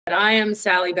I am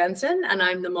Sally Benson, and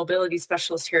I'm the mobility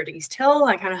specialist here at East Hill.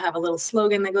 I kind of have a little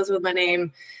slogan that goes with my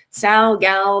name, Sal,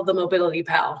 Gal, the mobility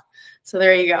pal. So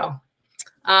there you go.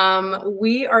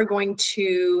 We are going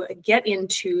to get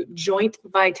into joint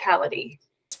vitality.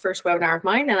 First webinar of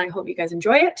mine, and I hope you guys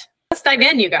enjoy it. Let's dive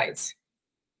in, you guys.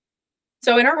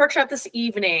 So in our workshop this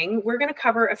evening, we're going to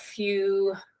cover a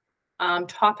few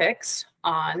topics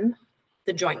on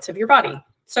the joints of your body.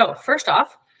 So first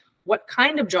off, what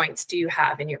kind of joints do you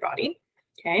have in your body?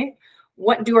 Okay.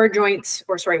 What do our joints,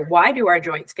 or sorry, why do our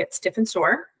joints get stiff and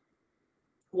sore?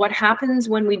 What happens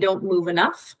when we don't move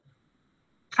enough?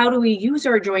 How do we use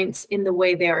our joints in the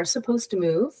way they are supposed to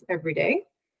move every day?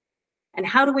 And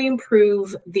how do we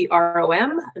improve the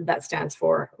ROM, that stands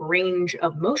for range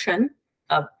of motion,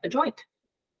 of a joint?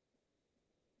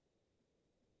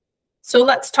 So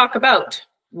let's talk about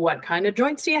what kind of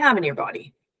joints do you have in your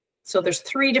body? So there's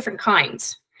three different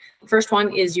kinds. The first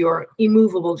one is your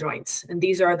immovable joints, and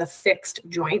these are the fixed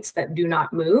joints that do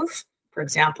not move. For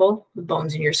example, the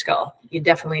bones in your skull. You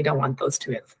definitely don't want those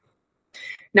to move.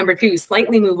 Number two,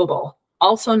 slightly movable,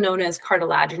 also known as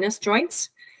cartilaginous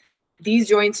joints. These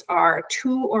joints are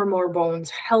two or more bones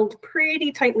held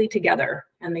pretty tightly together,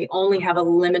 and they only have a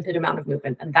limited amount of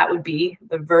movement, and that would be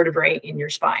the vertebrae in your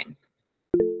spine.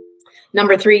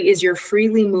 Number three is your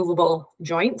freely movable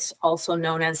joints, also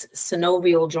known as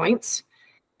synovial joints.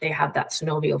 They have that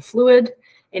synovial fluid,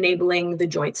 enabling the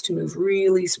joints to move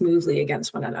really smoothly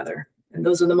against one another. And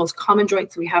those are the most common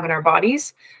joints we have in our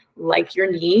bodies, like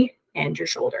your knee and your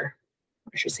shoulder.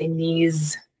 I should say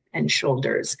knees and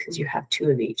shoulders, because you have two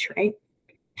of each, right?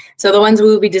 So the ones we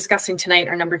will be discussing tonight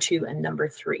are number two and number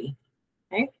three.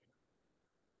 Okay.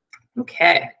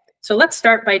 Okay. So let's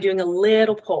start by doing a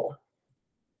little poll.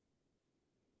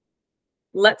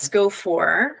 Let's go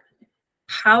for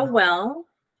how well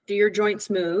do your joints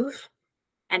move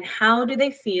and how do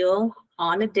they feel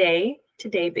on a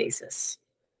day-to-day basis?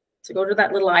 So go to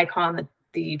that little icon,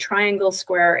 the triangle,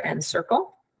 square, and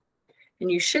circle,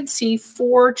 and you should see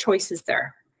four choices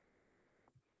there.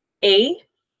 A,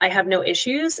 I have no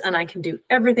issues and I can do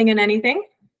everything and anything.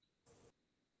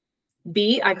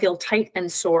 B, I feel tight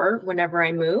and sore whenever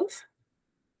I move.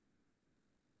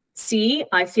 C,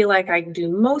 I feel like I do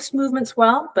most movements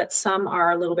well, but some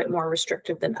are a little bit more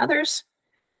restrictive than others.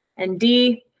 And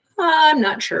D, I'm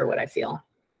not sure what I feel.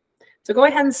 So go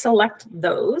ahead and select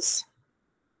those.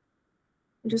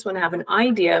 I just want to have an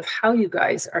idea of how you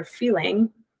guys are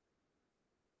feeling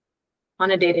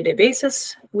on a day-to-day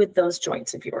basis with those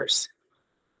joints of yours.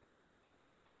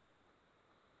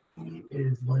 C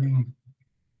is winning.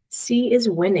 C is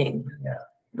winning. Yeah.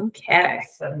 Okay.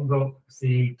 7 vote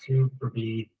C, 2 for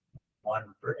B, 1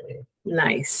 for A.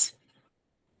 Nice.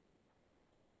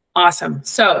 Awesome.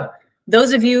 So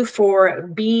those of you for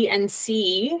B and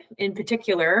C in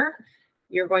particular,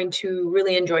 you're going to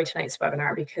really enjoy tonight's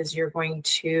webinar because you're going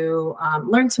to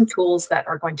learn some tools that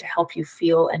are going to help you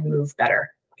feel and move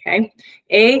better. Okay.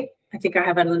 A, I think I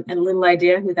have a little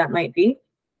idea who that might be.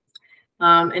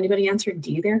 Anybody answered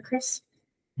D there, Chris?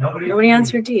 Nobody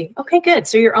answered D. Okay, good.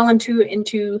 So you're all in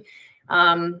tune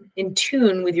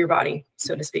with your body,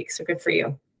 so to speak. So good for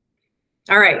you.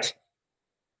 All right.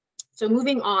 So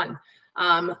moving on,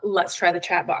 let's try the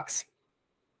chat box.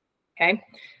 Okay.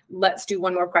 Let's do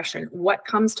one more question. What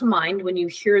comes to mind when you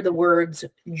hear the words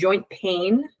joint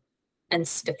pain and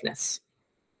stiffness?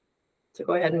 So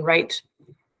go ahead and write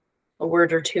a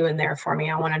word or two in there for me.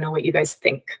 I want to know what you guys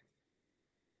think.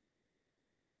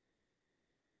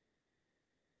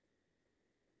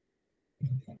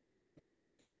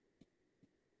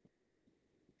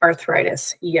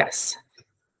 Arthritis, yes.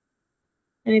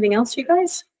 Anything else, you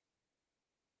guys?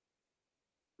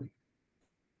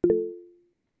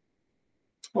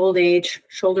 Old age,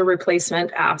 shoulder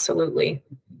replacement, absolutely.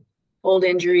 Old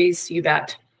injuries, you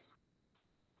bet.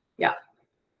 Yeah.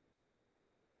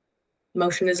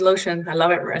 Motion is lotion. I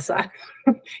love it, Marissa.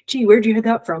 Gee, where'd you get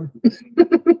that from?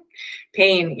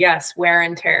 Pain, yes. Wear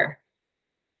and tear.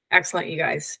 Excellent, you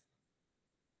guys.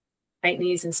 Tight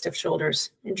knees and stiff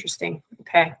shoulders. Interesting.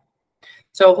 Okay.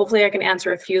 So hopefully I can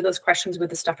answer a few of those questions with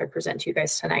the stuff I present to you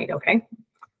guys tonight. Okay.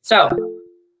 So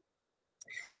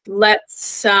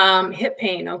let's hip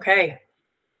pain. Okay.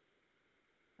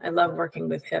 I love working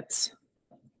with hips.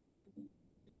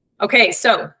 Okay.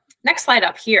 So next slide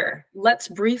up here. Let's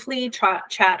briefly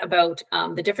chat about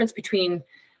the difference between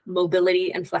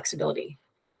mobility and flexibility.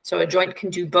 So a joint can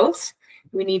do both.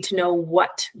 We need to know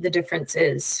what the difference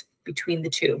is between the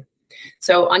two.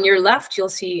 So on your left, you'll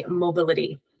see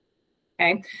mobility.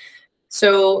 Okay.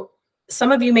 So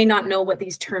some of you may not know what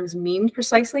these terms mean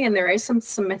precisely, and there is some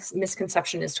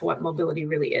misconception as to what mobility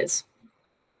really is.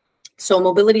 So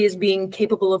mobility is being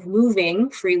capable of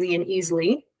moving freely and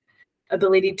easily,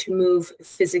 ability to move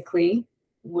physically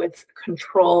with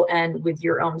control and with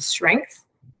your own strength,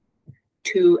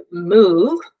 to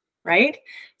move, right?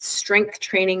 Strength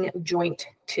training joint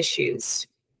tissues.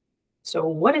 So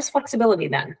what is flexibility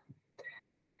then?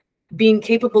 Being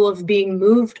capable of being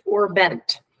moved or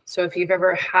bent. So if you've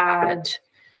ever had,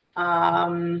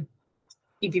 if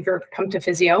you've ever come to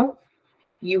physio,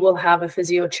 you will have a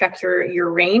physio check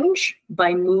your range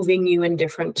by moving you in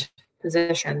different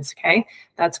positions, okay?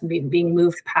 That's being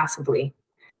moved passively.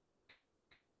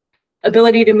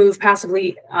 Ability to move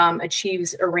passively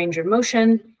achieves a range of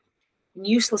motion.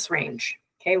 Useless range,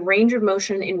 okay? Range of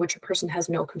motion in which a person has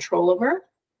no control over.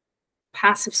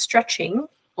 Passive stretching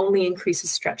only increases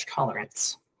stretch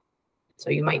tolerance. So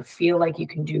you might feel like you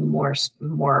can do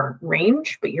more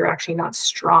range, but you're actually not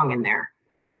strong in there.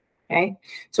 Okay.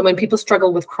 So when people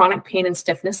struggle with chronic pain and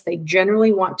stiffness, they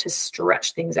generally want to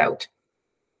stretch things out.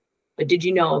 But did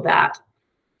you know that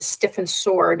stiff and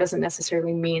sore doesn't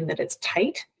necessarily mean that it's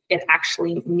tight? It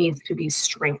actually needs to be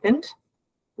strengthened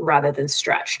rather than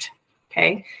stretched.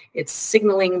 Okay. It's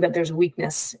signaling that there's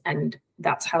weakness, and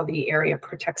that's how the area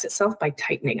protects itself, by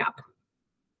tightening up.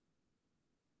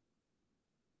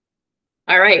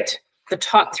 All right. The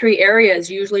top 3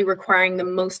 areas usually requiring the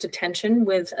most attention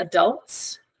with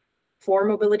adults for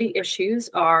mobility issues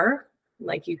are,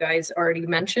 like you guys already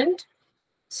mentioned,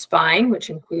 spine, which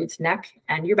includes neck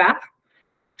and your back,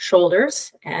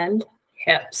 shoulders, and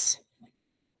hips.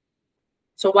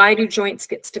 So why do joints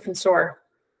get stiff and sore?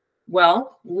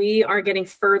 Well, we are getting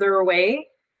further away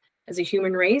as a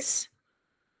human race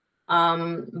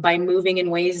by moving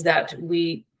in ways that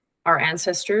our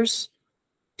ancestors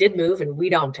did move and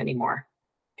we don't anymore,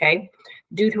 okay?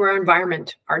 Due to our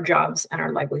environment, our jobs, and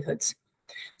our livelihoods.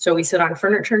 So we sit on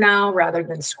furniture now rather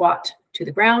than squat to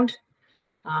the ground.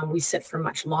 We sit for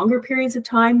much longer periods of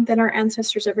time than our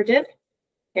ancestors ever did.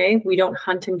 Okay, we don't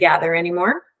hunt and gather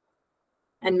anymore.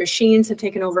 And machines have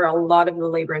taken over a lot of the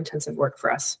labor-intensive work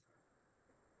for us.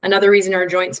 Another reason our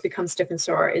joints become stiff and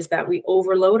sore is that we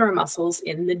overload our muscles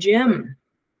in the gym.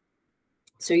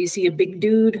 So you see a big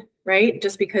dude, right?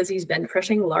 Just because he's bench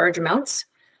pressing large amounts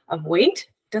of weight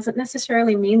doesn't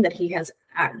necessarily mean that he has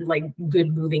like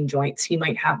good moving joints. He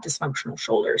might have dysfunctional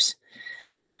shoulders.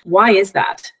 Why is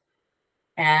that?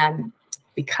 And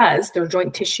because their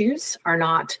joint tissues are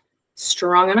not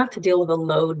strong enough to deal with the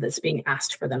load that's being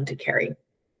asked for them to carry.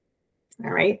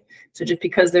 All right. So just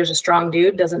because there's a strong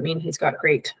dude doesn't mean he's got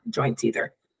great joints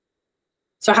either.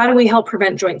 So how do we help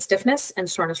prevent joint stiffness and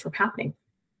soreness from happening?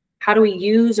 How do we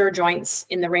use our joints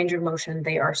in the range of motion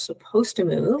they are supposed to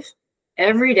move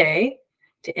every day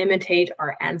to imitate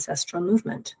our ancestral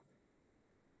movement?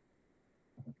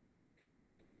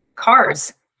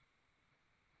 Cars.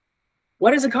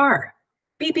 What is a car?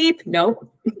 Beep, beep. No,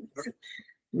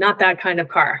 not that kind of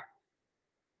car.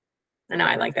 I know,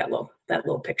 I like that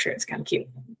little picture. It's kind of cute.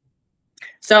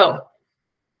 So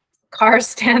CAR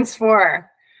stands for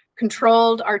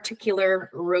Controlled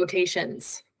Articular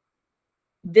Rotations.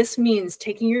 This means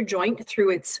taking your joint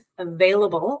through its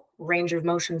available range of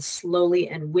motion slowly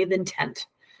and with intent.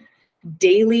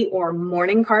 Daily or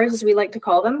morning CARs, as we like to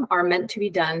call them, are meant to be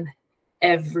done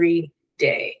every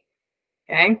day.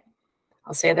 Okay?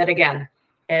 I'll say that again.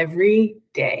 Every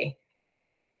day.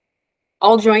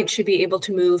 All joints should be able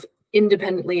to move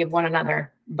independently of one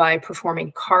another. By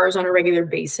performing CARs on a regular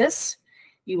basis,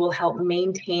 you will help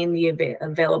maintain the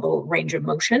available range of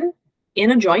motion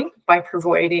in a joint by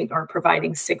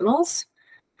providing signals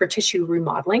for tissue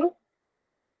remodeling.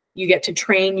 You get to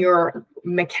train your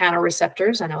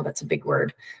mechanoreceptors. I know that's a big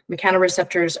word.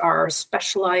 Mechanoreceptors are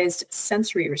specialized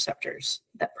sensory receptors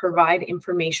that provide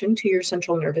information to your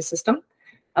central nervous system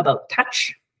about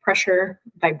touch, pressure,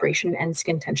 vibration, and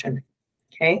skin tension.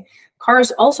 Okay.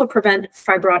 CARs also prevent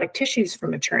fibrotic tissues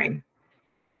from maturing.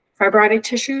 Fibrotic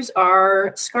tissues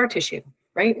are scar tissue,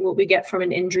 right? What we get from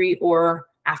an injury or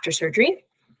after surgery.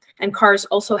 And CARs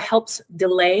also helps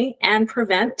delay and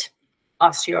prevent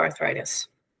osteoarthritis.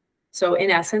 So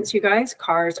in essence, you guys,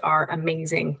 CARs are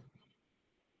amazing.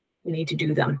 We need to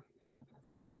do them.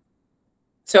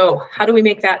 So how do we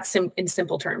make that in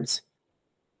simple terms?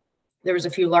 There was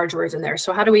a few large words in there.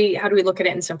 So how do we look at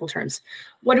it in simple terms?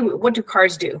 What do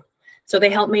CARs do? So they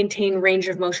help maintain range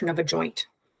of motion of a joint.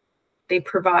 They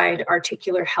provide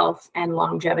articular health and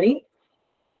longevity.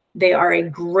 They are a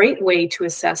great way to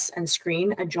assess and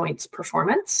screen a joint's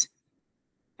performance.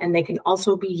 And they can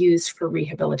also be used for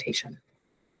rehabilitation.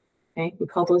 Okay, we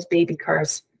call those baby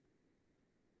CARs.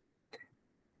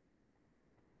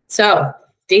 So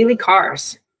daily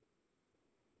CARs.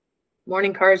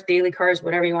 Morning CARs, daily CARs,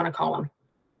 whatever you want to call them.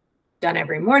 done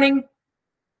every morning.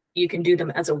 You can do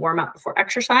them as a warm-up before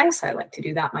exercise. I like to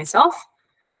do that myself.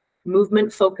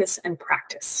 Movement, focus, and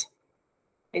practice.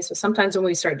 Okay, so sometimes when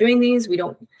we start doing these, we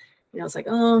don't, it's like,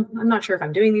 oh, I'm not sure if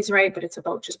I'm doing these right, but it's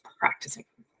about just practicing.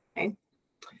 Okay.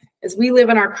 As we live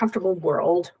in our comfortable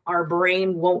world, our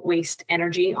brain won't waste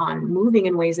energy on moving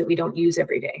in ways that we don't use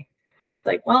every day.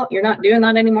 Like, well, you're not doing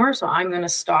that anymore, so I'm going to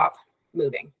stop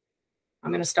moving. I'm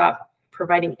going to stop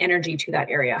providing energy to that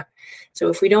area. So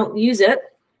if we don't use it,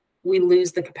 we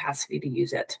lose the capacity to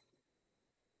use it.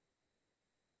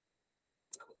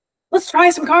 Let's try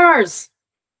some cars.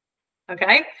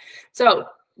 Okay, so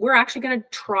we're actually going to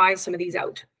try some of these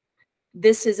out.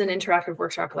 This is an interactive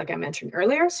workshop, like I mentioned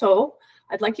earlier. So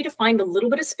I'd like you to find a little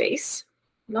bit of space,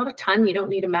 not a ton. You don't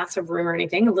need a massive room or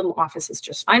anything. A little office is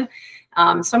just fine.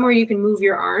 Somewhere you can move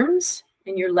your arms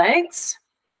and your legs,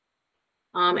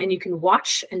 and you can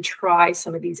watch and try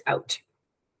some of these out.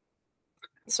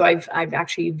 So I've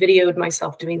actually videoed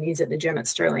myself doing these at the gym at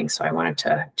Sterling. So I wanted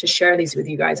to share these with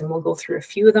you guys, and we'll go through a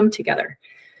few of them together.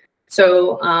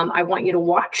 So I want you to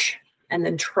watch and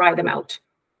then try them out.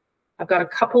 I've got a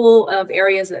couple of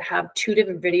areas that have 2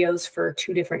 different videos for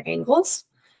 2 different angles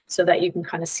so that you can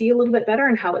kind of see a little bit better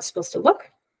and how it's supposed to look.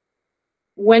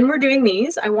 When we're doing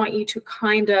these, I want you to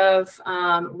kind of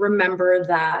remember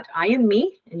that I am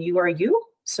me and you are you.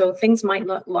 So things might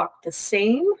not look the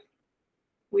same.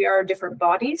 We are different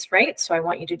bodies, right? So I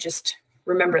want you to just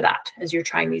remember that as you're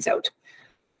trying these out.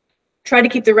 Try to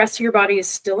keep the rest of your body as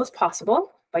still as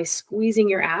possible by squeezing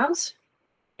your abs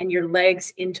and your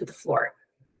legs into the floor.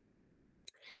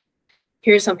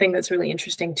 Here's something that's really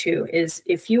interesting too, is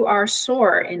if you are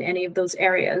sore in any of those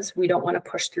areas, we don't want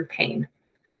to push through pain.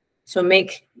 So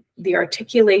make the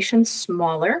articulation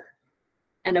smaller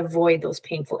and avoid those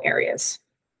painful areas.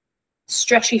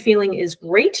 Stretchy feeling is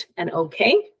great and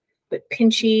okay, but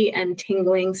pinchy and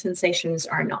tingling sensations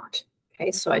are not.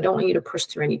 Okay, so I don't want you to push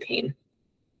through any pain.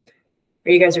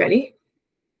 Are you guys ready?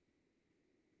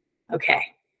 Okay,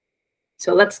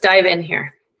 so let's dive in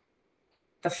here.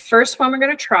 The first one we're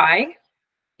going to try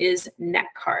is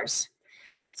neck cars.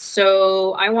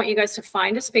 So I want you guys to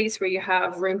find a space where you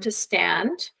have room to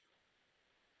stand.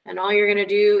 And all you're going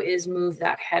to do is move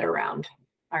that head around.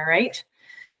 All right.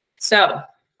 So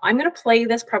I'm going to play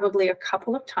this probably a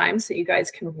couple of times so you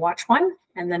guys can watch one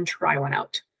and then try one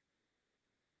out.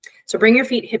 So bring your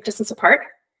feet hip distance apart.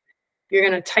 You're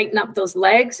going to tighten up those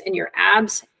legs and your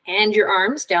abs and your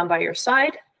arms down by your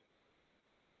side.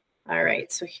 All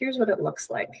right. So here's what it looks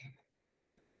like.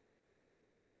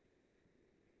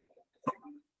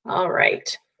 All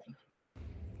right.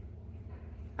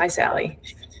 Hi, Sally.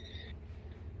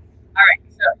 All right.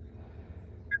 So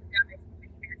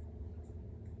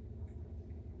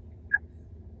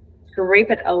scrape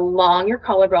it along your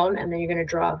collarbone, and then you're going to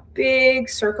draw a big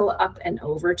circle up and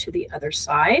over to the other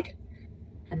side.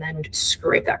 And then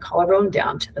scrape that collarbone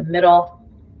down to the middle.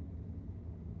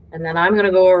 And then I'm going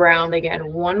to go around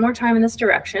again one more time in this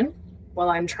direction while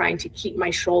I'm trying to keep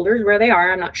my shoulders where they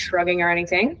are. I'm not shrugging or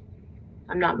anything.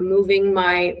 I'm not moving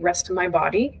my rest of my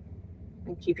body.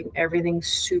 I'm keeping everything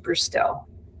super still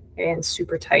and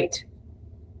super tight.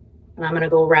 And I'm going to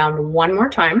go around one more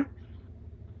time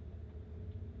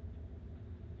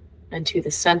and to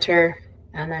the center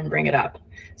and then bring it up.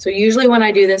 So usually when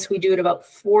I do this, we do it about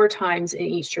 4 times in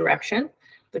each direction.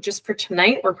 But just for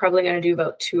tonight, we're probably going to do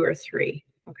about 2 or 3.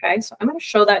 Okay, so I'm going to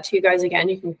show that to you guys again.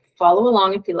 You can follow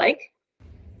along if you like.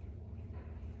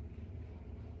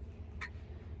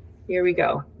 Here we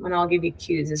go. And I'll give you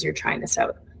cues as you're trying this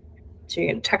out. So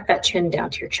you're going to tuck that chin down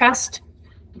to your chest.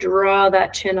 Draw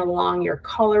that chin along your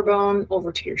collarbone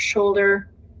over to your shoulder.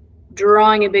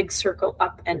 Drawing a big circle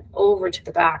up and over to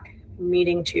the back,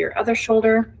 meeting to your other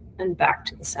shoulder and back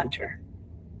to the center.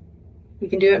 You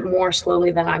can do it more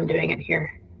slowly than I'm doing it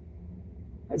here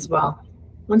as well.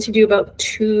 Once you do about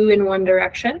 2 in one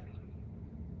direction,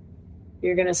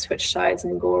 you're going to switch sides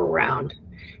and go around.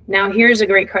 Now, here's a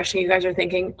great question. You guys are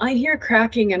thinking, I hear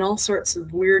cracking and all sorts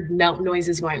of weird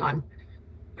noises going on.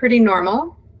 Pretty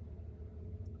normal.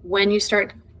 When you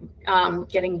start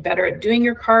getting better at doing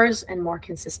your cars and more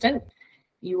consistent,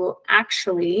 you will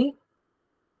actually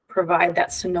provide that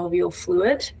synovial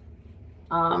fluid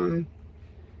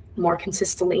more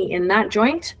consistently in that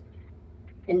joint,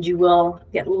 and you will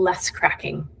get less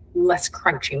cracking, less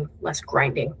crunching, less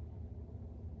grinding.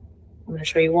 I'm going to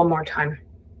show you one more time.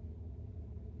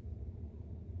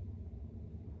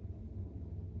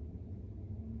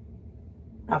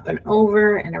 Up and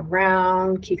over and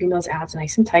around, keeping those abs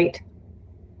nice and tight.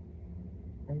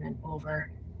 And then over.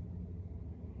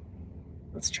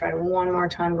 Let's try one more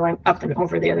time, going up and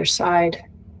over the other side.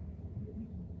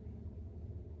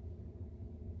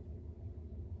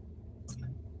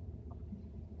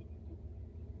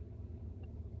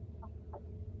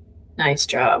 Nice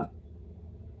job.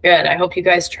 Good. I hope you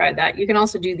guys tried that. You can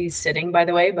also do these sitting, by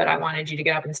the way, but I wanted you to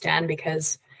get up and stand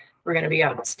because we're going to be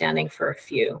out standing for a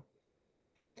few.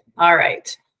 All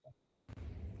right.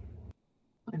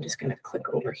 I'm just going to click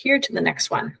over here to the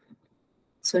next one.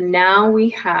 So now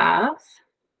we have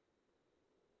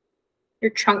your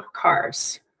trunk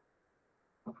cars.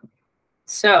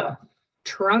 So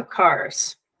trunk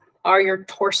cars are your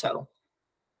torso.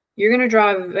 You're going to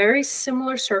draw a very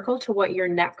similar circle to what your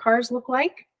neck cars look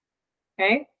like.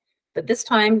 Okay. But this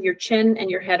time your chin and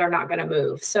your head are not going to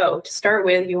move. So to start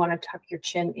with, you want to tuck your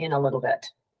chin in a little bit.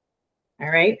 All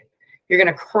right. You're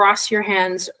going to cross your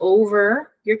hands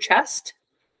over your chest,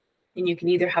 and you can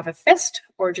either have a fist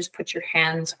or just put your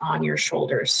hands on your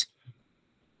shoulders.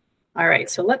 All right.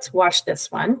 So let's watch this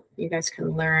one. You guys can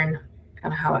learn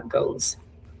kind of how it goes.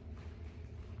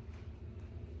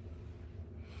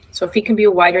 So feet can be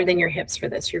wider than your hips for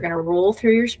this. You're going to roll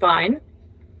through your spine.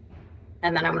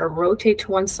 And then I'm going to rotate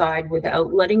to one side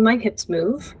without letting my hips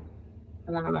move.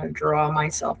 And then I'm going to draw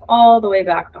myself all the way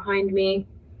back behind me,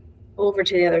 over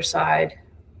to the other side,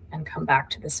 and come back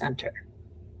to the center.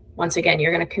 Once again,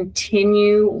 you're going to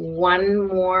continue one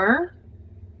more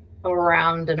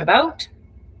around and about.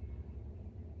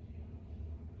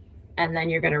 And then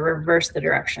you're going to reverse the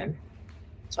direction.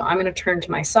 So I'm going to turn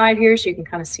to my side here so you can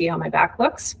kind of see how my back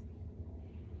looks.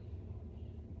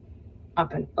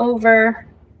 Up and over.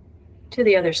 To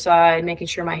the other side, making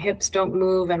sure my hips don't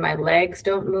move and my legs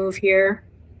don't move here.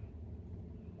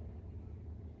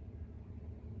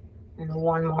 And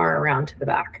one more around to the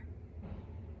back.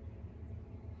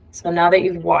 So now that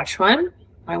you've watched one,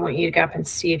 I want you to get up and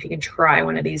see if you can try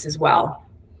one of these as well.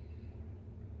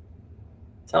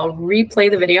 So I'll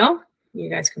replay the video. You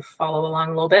guys can follow along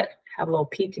a little bit, have a little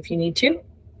peek if you need to.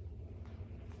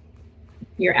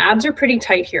 Your abs are pretty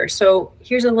tight here. So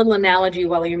here's a little analogy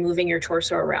while you're moving your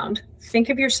torso around. Think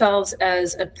of yourselves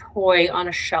as a toy on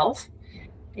a shelf.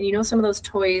 And you know some of those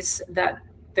toys that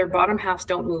their bottom halves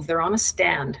don't move. They're on a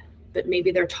stand, but maybe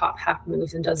their top half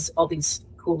moves and does all these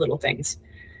cool little things.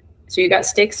 So you got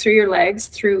stakes through your legs,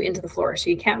 through into the floor. So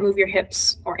you can't move your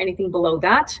hips or anything below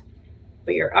that,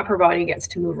 but your upper body gets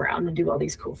to move around and do all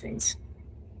these cool things.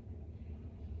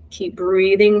 Keep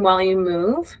breathing while you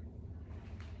move.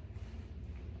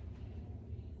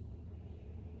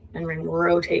 And then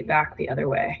rotate back the other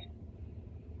way.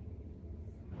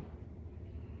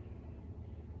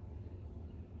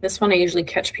 This one I usually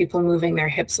catch people moving their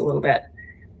hips a little bit.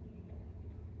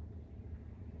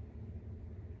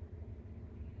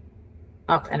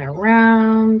 Up and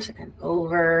around and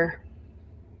over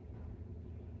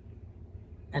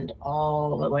and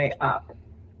all the way up.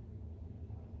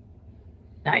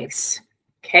 Nice.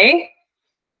 Okay,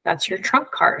 that's your trunk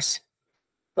cars.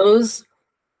 Those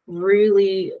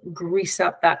really grease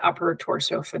up that upper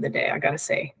torso for the day, I gotta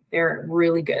say. They're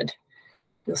really good.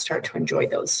 You'll start to enjoy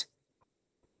those.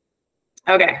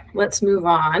 Okay, let's move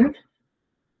on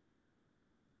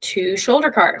to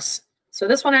shoulder cars. So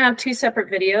this one I have two separate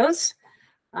videos,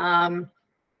 one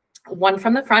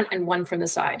from the front and one from the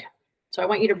side. So I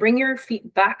want you to bring your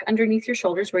feet back underneath your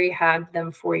shoulders where you had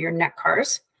them for your neck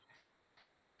cars.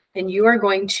 And you are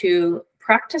going to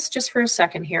practice just for a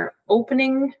second here,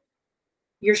 opening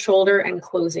your shoulder and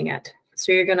closing it.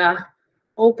 So you're gonna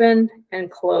open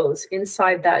and close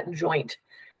inside that joint,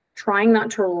 trying not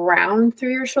to round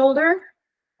through your shoulder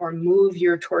or move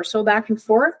your torso back and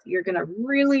forth. You're gonna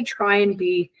really try and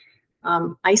be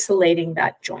isolating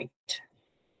that joint.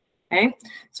 Okay,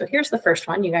 so here's the first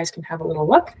one. You guys can have a little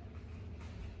look.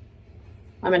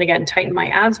 I'm gonna again tighten my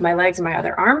abs, my legs, and my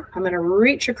other arm. I'm gonna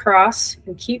reach across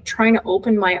and keep trying to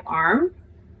open my arm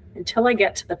until I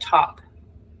get to the top.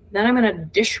 Then I'm going to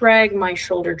dish rag my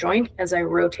shoulder joint as I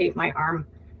rotate my arm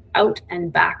out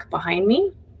and back behind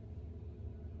me.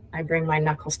 I bring my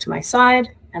knuckles to my side,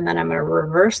 and then I'm going to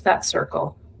reverse that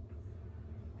circle.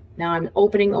 Now I'm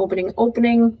opening, opening,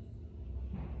 opening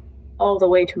all the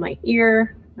way to my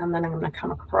ear, and then I'm going to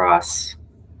come across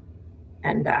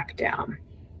and back down.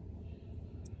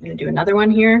 I'm going to do another one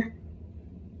here.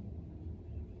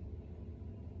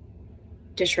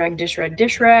 Dish rag, dish rag,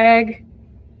 dish rag.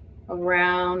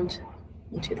 Around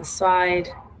and to the side,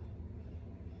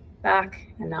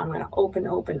 back, and now I'm going to open,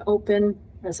 open, open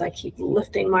as I keep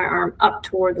lifting my arm up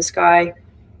toward the sky,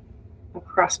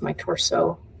 across my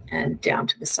torso, and down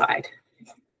to the side.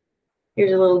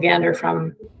 Here's a little gander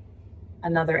from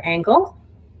another angle.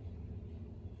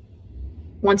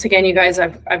 Once again, you guys,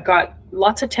 I've got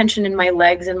lots of tension in my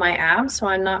legs and my abs, so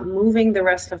I'm not moving the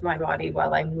rest of my body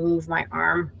while I move my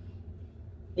arm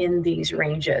in these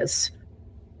ranges.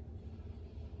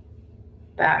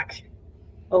 Back,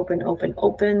 open, open,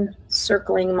 open,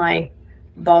 circling my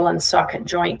ball and socket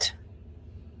joint.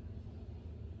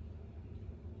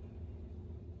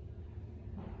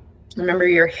 Remember,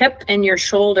 your hip and your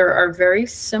shoulder are very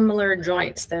similar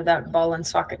joints. They're that ball and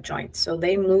socket joint. So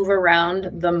they move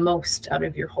around the most out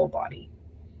of your whole body.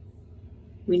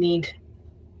 We need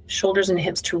shoulders and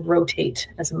hips to rotate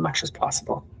as much as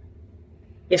possible.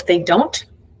 If they don't,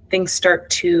 things start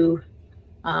to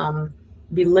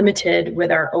be limited with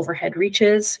our overhead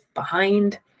reaches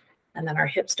behind, and then our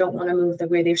hips don't want to move the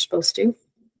way they're supposed to.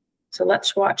 So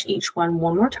let's watch each one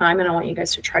more time, and I want you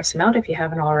guys to try some out if you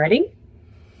haven't already.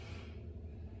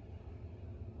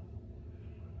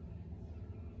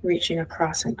 Reaching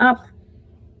across and up.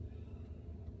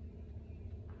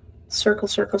 Circle,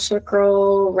 circle,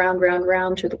 circle, round, round,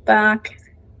 round to the back.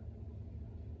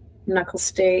 Knuckles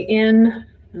stay in,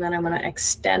 and then I'm going to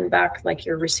extend back like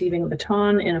you're receiving a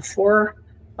baton in a 4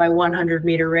 by 100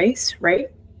 meter race, right?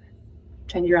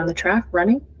 Pretend you're on the track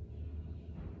running.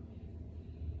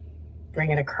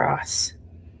 Bring it across.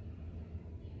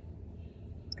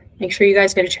 Make sure you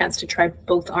guys get a chance to try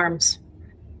both arms.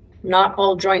 Not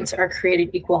all joints are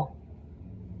created equal.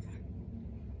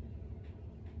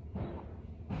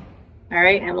 All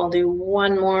right, and we'll do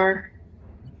one more.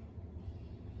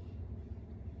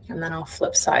 And then I'll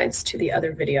flip sides to the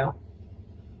other video.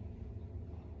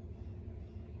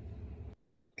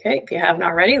 Okay, if you haven't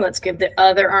already, let's give the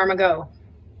other arm a go.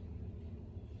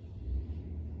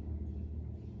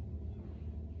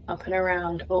 Up and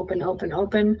around, open, open,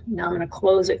 open. Now I'm going to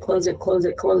close it, close it, close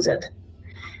it, close it.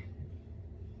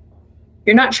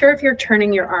 You're not sure if you're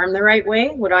turning your arm the right way.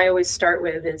 What I always start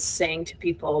with is saying to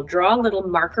people, draw a little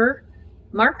mark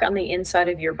on the inside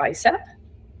of your bicep.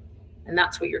 And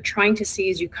that's what you're trying to see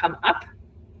as you come up,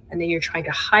 and then you're trying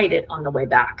to hide it on the way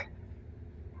back.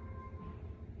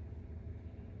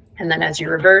 And then as you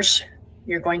reverse,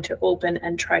 you're going to open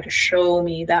and try to show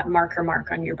me that mark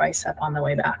on your bicep on the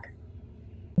way back.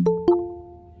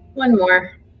 One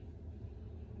more.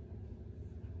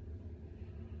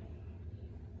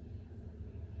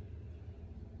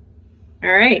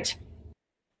 All right.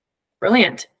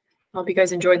 Brilliant. Hope you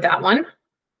guys enjoyed that one.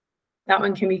 That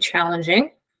one can be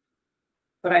challenging,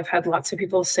 but I've had lots of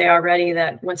people say already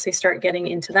that once they start getting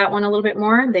into that one a little bit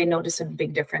more, they notice a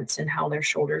big difference in how their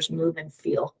shoulders move and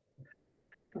feel.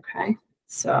 Okay,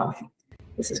 so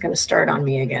this is going to start on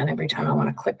me again. Every time I want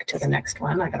to click to the next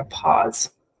one, I got to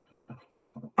pause.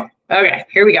 Okay,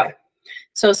 here we go.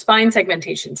 So spine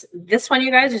segmentations. This one, you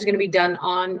guys, is going to be done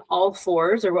on all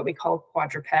fours, or what we call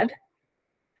quadruped.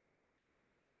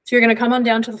 So you're going to come on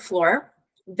down to the floor.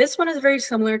 This one is very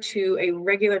similar to a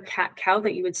regular cat-cow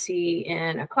that you would see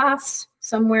in a class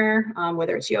somewhere,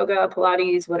 whether it's yoga,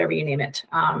 Pilates, whatever you name it.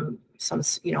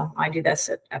 I do this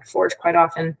at Forge quite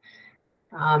often.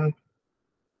 I'm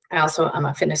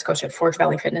a fitness coach at Forge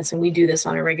Valley Fitness, and we do this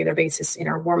on a regular basis in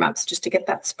our warm-ups just to get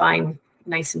that spine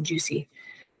nice and juicy.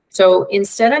 So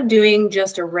instead of doing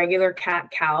just a regular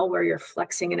cat-cow where you're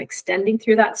flexing and extending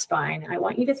through that spine, I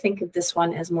want you to think of this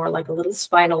one as more like a little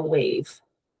spinal wave.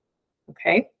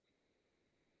 Okay,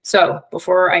 so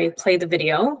before I play the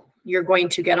video, you're going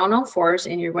to get on all fours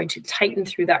and you're going to tighten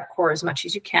through that core as much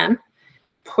as you can.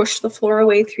 Push the floor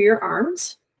away through your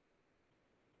arms.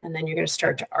 And then you're going to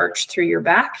start to arch through your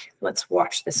back. Let's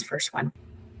watch this first one.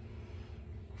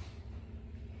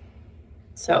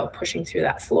 So pushing through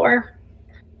that floor.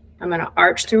 I'm going to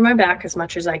arch through my back as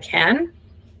much as I can.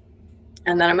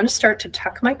 And then I'm going to start to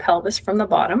tuck my pelvis from the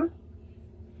bottom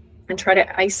and try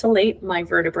to isolate my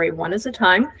vertebrae one at a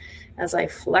time as I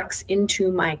flex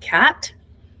into my cat.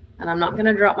 And I'm not going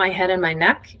to drop my head and my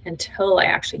neck until I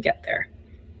actually get there.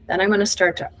 Then I'm going to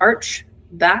start to arch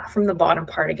back from the bottom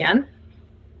part again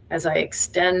as I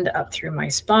extend up through my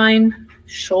spine.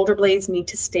 Shoulder blades need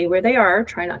to stay where they are.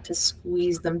 Try not to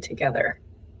squeeze them together.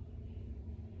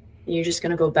 And you're just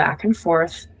going to go back and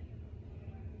forth,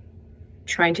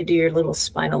 trying to do your little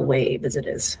spinal wave as it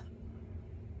is.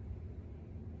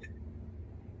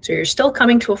 So you're still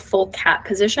coming to a full cat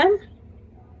position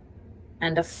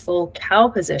and a full cow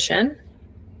position,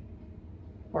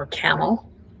 or camel,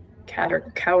 cat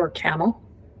or cow or camel.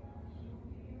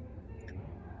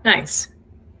 Nice.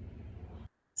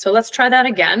 So let's try that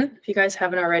again. If you guys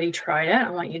haven't already tried it,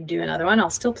 I want you to do another one. I'll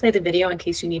still play the video in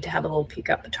case you need to have a little peek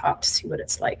up the top to see what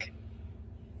it's like.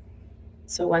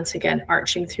 So once again,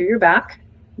 arching through your back,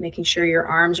 making sure your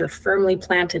arms are firmly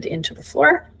planted into the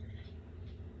floor.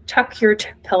 Tuck your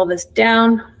pelvis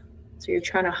down. So you're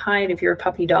trying to hide, if you're a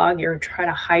puppy dog, you're trying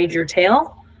to hide your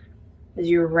tail as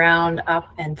you round up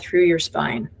and through your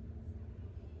spine.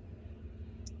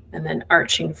 And then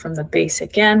arching from the base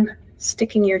again,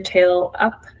 sticking your tail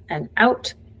up and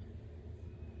out.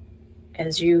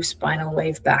 as you spinal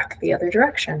wave back the other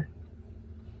direction.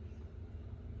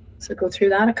 So go through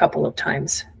that a couple of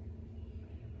times.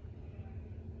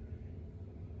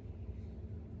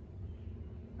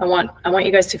 I want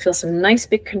you guys to feel some nice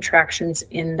big contractions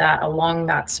in that, along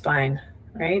that spine,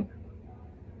 right?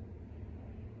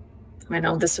 I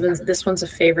know this one's a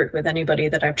favorite with anybody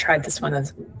that I've tried this one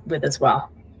with as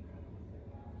well.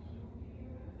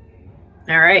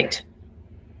 All right.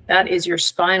 That is your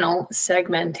spinal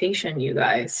segmentation, you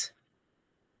guys.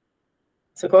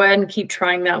 So go ahead and keep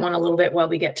trying that one a little bit while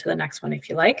we get to the next one, if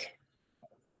you like.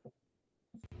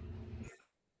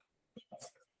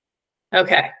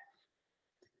 Okay.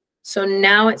 So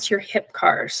now it's your hip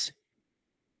cars.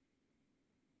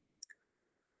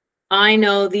 I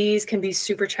know these can be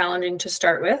super challenging to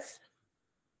start with.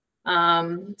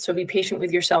 So be patient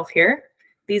with yourself here.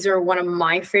 These are one of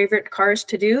my favorite cars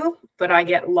to do, but I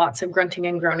get lots of grunting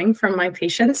and groaning from my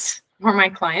patients or my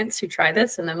clients who try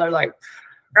this, and then they're like,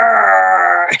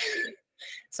 argh.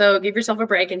 So give yourself a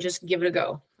break and just give it a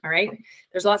go. All right.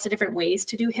 There's lots of different ways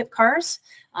to do hip cars.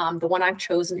 The one I've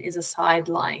chosen is a side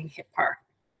lying hip car.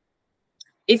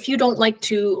 If you don't like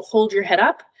to hold your head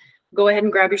up, go ahead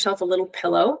and grab yourself a little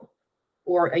pillow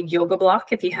or a yoga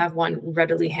block if you have one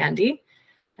readily handy.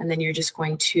 And then you're just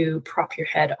going to prop your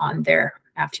head on there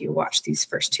after you watch these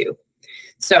first two.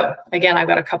 So again, I've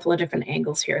got a couple of different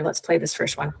angles here. Let's play this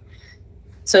first one.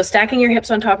 So stacking your hips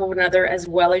on top of one another as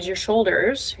well as your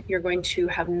shoulders, you're going to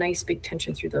have nice big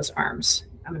tension through those arms.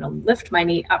 I'm going to lift my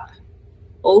knee up,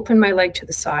 open my leg to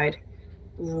the side,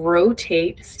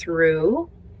 rotate through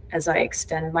as I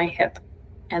extend my hip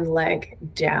and leg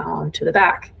down to the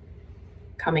back.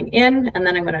 Coming in, and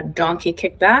then I'm going to donkey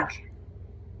kick back,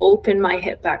 open my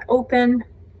hip back open,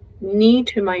 knee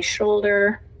to my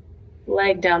shoulder,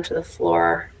 leg down to the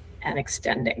floor, and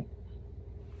extending.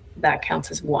 That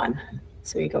counts as one.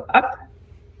 So you go up,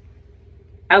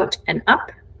 out and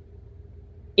up,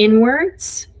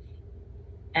 inwards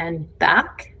and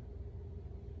back.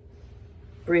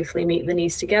 Briefly meet the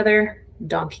knees together,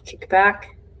 donkey kick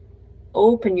back,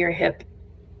 open your hip,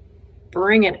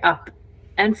 bring it up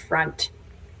and front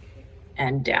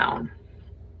and down.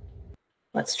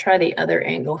 Let's try the other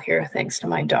angle here, thanks to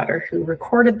my daughter who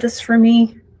recorded this for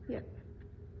me. Yep.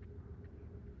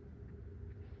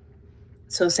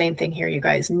 So same thing here, you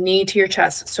guys, knee to your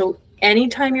chest. So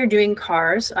anytime you're doing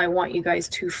cars, I want you guys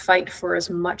to fight for as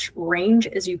much range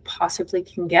as you possibly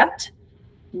can get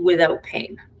without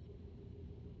pain.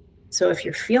 So if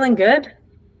you're feeling good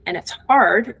and it's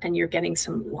hard and you're getting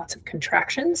lots of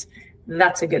contractions,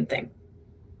 that's a good thing.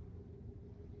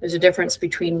 There's a difference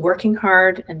between working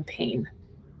hard and pain.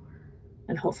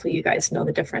 And hopefully you guys know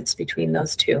the difference between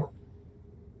those two.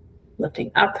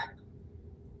 Lifting up,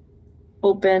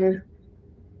 open,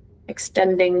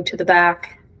 extending to the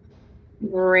back,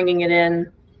 bringing it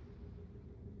in,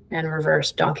 and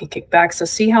reverse donkey kick back. So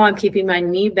see how I'm keeping my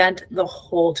knee bent the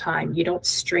whole time. You don't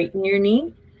straighten your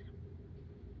knee.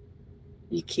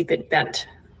 You keep it bent.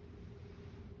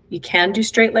 You can do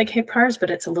straight leg hip cars, but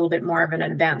it's a little bit more of an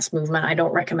advanced movement. I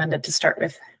don't recommend it to start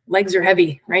with. Legs are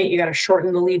heavy, right? You got to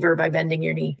shorten the lever by bending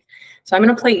your knee. So I'm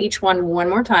going to play each one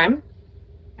more time,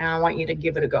 and I want you to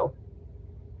give it a go.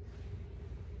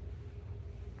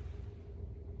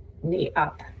 Knee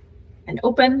up and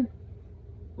open.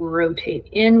 Rotate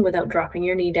in without dropping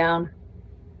your knee down.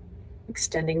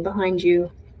 Extending behind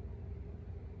you.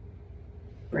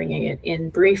 Bringing it in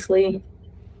briefly.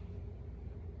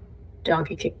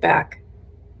 Donkey kick back,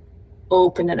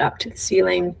 open it up to the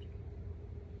ceiling,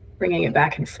 bringing it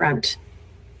back in front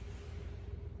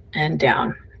and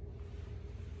down.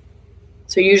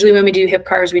 So usually when we do hip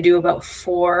cars, we do about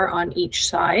 4 on each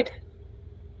side.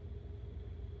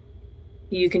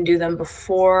 You can do them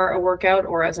before a workout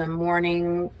or as a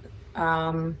morning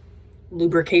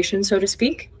lubrication, so to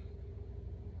speak.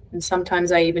 And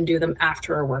sometimes I even do them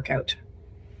after a workout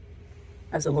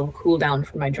as a little cool down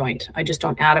for my joint. I just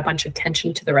don't add a bunch of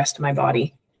tension to the rest of my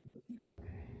body.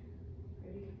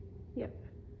 Yep.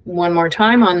 One more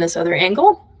time on this other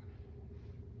angle.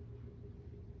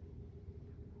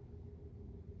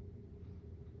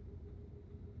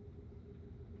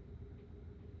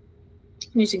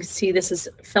 As you can see, this is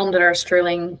filmed at our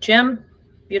Sterling gym.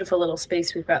 Beautiful little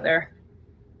space we've got there.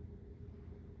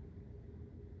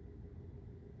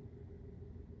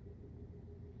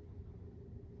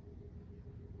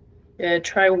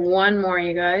 Try one more,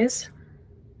 you guys.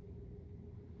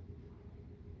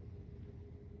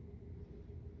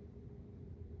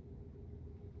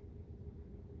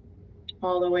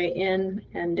 All the way in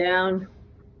and down.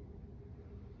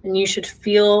 And you should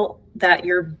feel that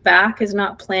your back is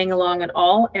not playing along at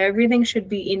all. Everything should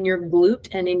be in your glute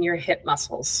and in your hip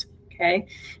muscles, okay?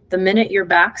 The minute your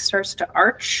back starts to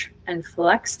arch and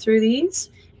flex through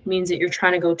these, means that you're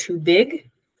trying to go too big,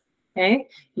 okay?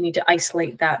 You need to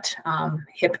isolate that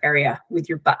hip area with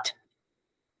your butt.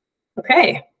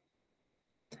 Okay.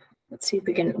 Let's see if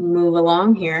we can move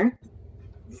along here.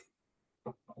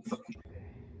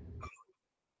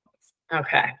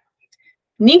 Okay.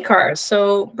 Knee cars.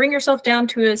 So bring yourself down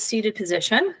to a seated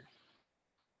position.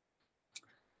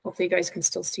 Hopefully you guys can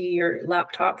still see your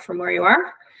laptop from where you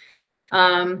are.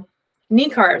 Knee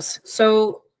cars.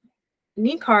 So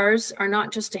knee cars are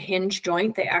not just a hinge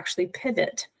joint, they actually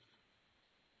pivot.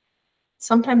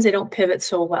 Sometimes they don't pivot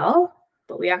so well,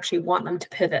 but we actually want them to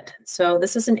pivot. So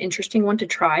this is an interesting one to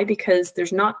try because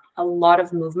there's not a lot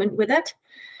of movement with it.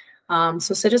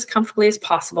 So sit as comfortably as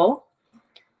possible.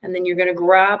 And then you're going to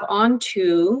grab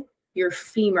onto your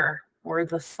femur or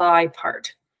the thigh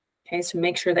part. Okay, so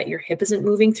make sure that your hip isn't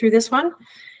moving through this one.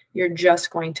 You're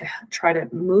just going to try to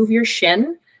move your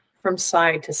shin from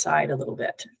side to side a little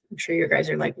bit. I'm sure you guys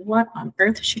are like, what on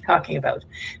earth is she talking about?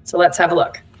 So let's have a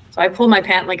look. So I pull my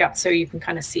pant leg up so you can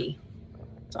kind of see.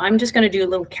 So I'm just going to do a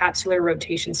little capsular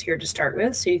rotations here to start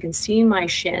with. So you can see my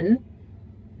shin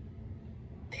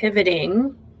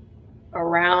pivoting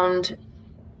around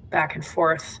back and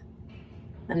forth.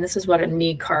 And this is what a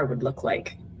knee car would look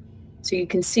like. So you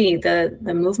can see the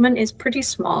movement is pretty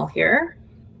small here.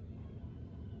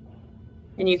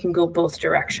 And you can go both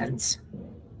directions.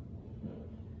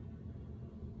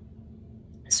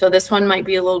 So this one might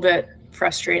be a little bit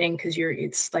frustrating because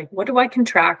it's like, what do I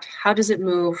contract? How does it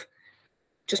move?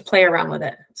 Just play around with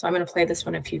it. So I'm going to play this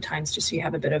one a few times just so you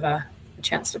have a bit of a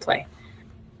chance to play.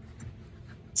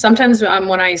 Sometimes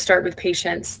when I start with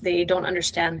patients, they don't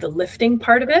understand the lifting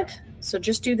part of it. So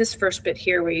just do this first bit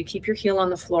here where you keep your heel on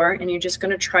the floor and you're just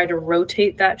going to try to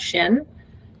rotate that shin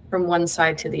from one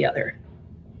side to the other.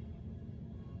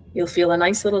 You'll feel a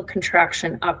nice little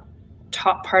contraction up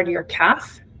top part of your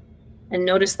calf. And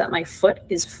notice that my foot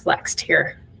is flexed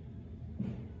here.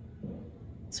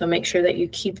 So make sure that you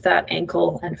keep that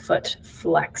ankle and foot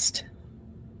flexed.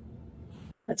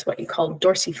 That's what you call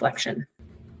dorsiflexion.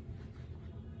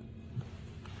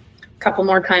 Couple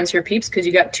more times here, peeps, because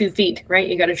you got 2 feet, right?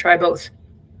 You got to try both.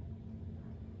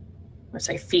 Or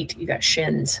say feet, you got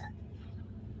shins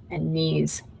and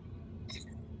knees.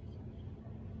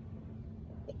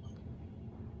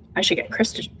 I should get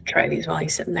Chris to try these while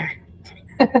he's sitting there.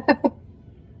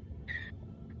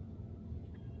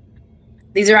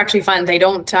 These are actually fun. They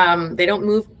don't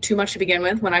move too much to begin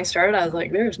with. When I started, I was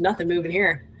like, there's nothing moving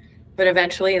here. But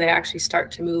eventually they actually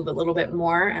start to move a little bit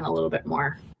more and a little bit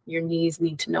more. Your knees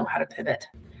need to know how to pivot.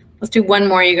 Let's do one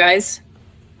more, you guys.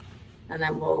 And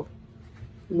then we'll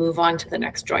move on to the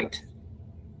next joint.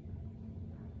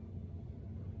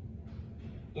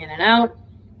 In and out,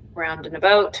 round and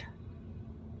about.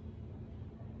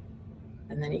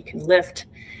 And then you can lift.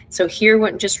 So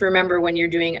here, just remember when you're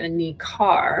doing a knee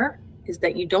car, is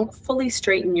that you don't fully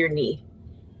straighten your knee.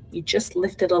 You just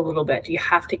lift it a little bit. You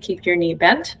have to keep your knee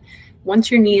bent.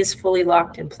 Once your knee is fully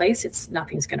locked in place,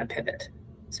 nothing's going to pivot.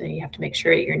 So you have to make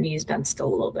sure your knee is bent still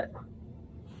a little bit.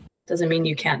 Doesn't mean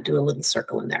you can't do a little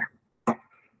circle in there.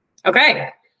 Okay.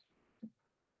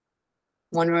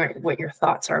 Wonder what your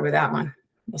thoughts are with that one.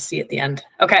 We'll see at the end.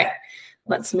 Okay,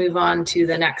 let's move on to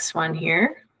the next one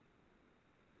here.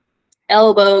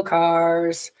 Elbow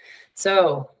cars.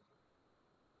 So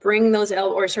bring those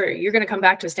you're going to come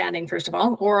back to standing first of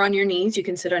all, or on your knees. You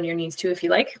can sit on your knees too if you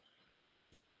like.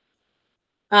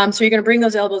 So you're going to bring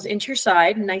those elbows into your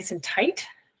side, nice and tight,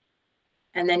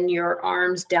 and then your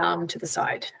arms down to the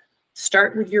side.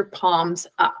 Start with your palms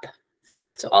up.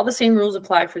 So all the same rules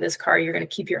apply for this car. You're going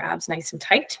to keep your abs nice and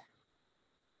tight,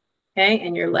 okay,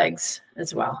 and your legs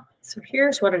as well. So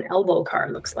here's what an elbow car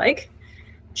looks like.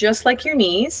 Just like your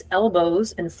knees,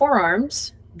 elbows and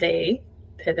forearms, they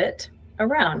pivot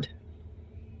around.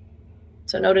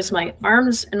 So notice my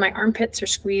arms and my armpits are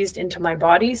squeezed into my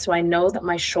body, so I know that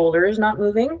my shoulder is not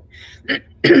moving.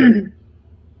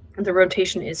 The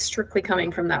rotation is strictly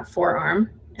coming from that forearm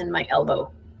and my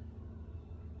elbow.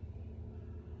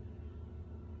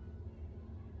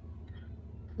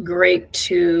 Great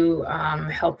to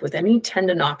help with any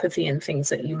tendinopathy and things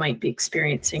that you might be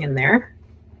experiencing in there.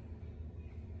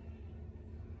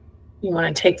 You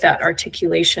want to take that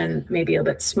articulation maybe a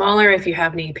bit smaller if you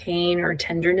have any pain or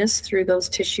tenderness through those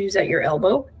tissues at your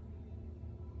elbow.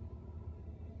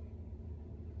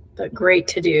 But great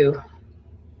to do.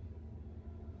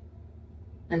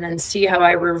 And then see how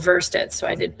I reversed it. So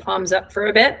I did palms up for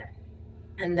a bit,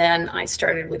 and then I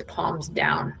started with palms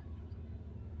down.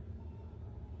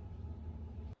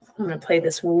 I'm going to play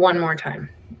this one more time.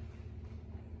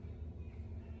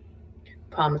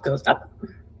 Palm goes up.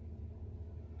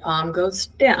 Palm goes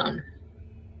down.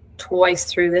 Twice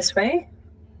through this way.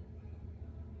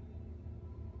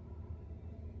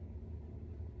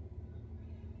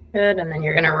 Good, and then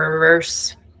you're going to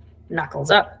reverse knuckles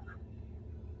up.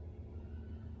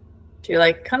 So you're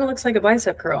like, kind of looks like a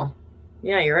bicep curl.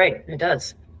 Yeah, you're right, it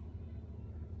does.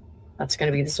 That's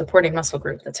going to be the supporting muscle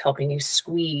group that's helping you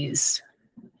squeeze.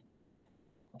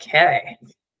 Okay.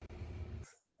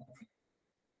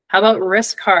 How about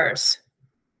wrist cars?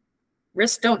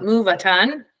 Wrists don't move a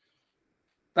ton,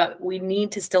 but we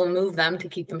need to still move them to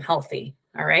keep them healthy.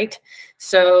 All right.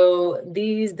 So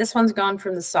this one's gone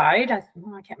from the side. I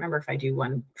can't remember if I do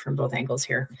one from both angles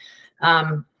here.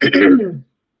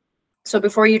 So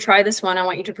before you try this one, I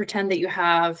want you to pretend that you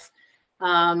have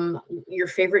your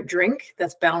favorite drink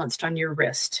that's balanced on your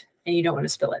wrist and you don't want to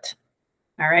spill it.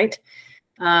 All right.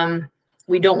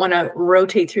 We don't want to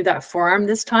rotate through that forearm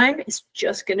this time. It's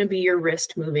just going to be your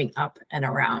wrist moving up and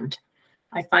around.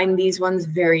 I find these ones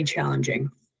very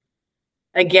challenging.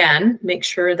 Again, make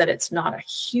sure that it's not a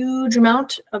huge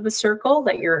amount of a circle,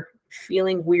 that you're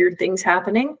feeling weird things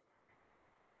happening.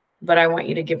 But I want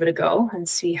you to give it a go and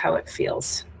see how it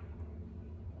feels.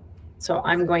 So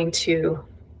I'm going to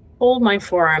hold my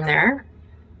forearm there,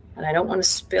 and I don't want to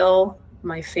spill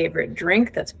my favorite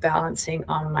drink that's balancing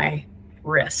on my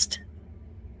wrist.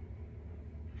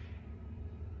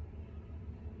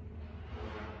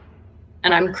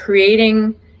 And I'm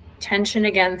creating tension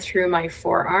again through my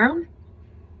forearm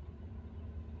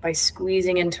by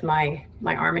squeezing into my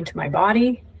arm into my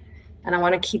body. And I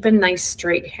want to keep a nice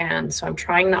straight hand. So I'm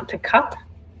trying not to cup.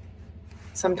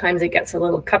 Sometimes it gets a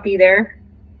little cuppy there.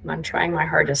 I'm trying my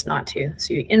hardest not to.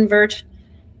 So you invert,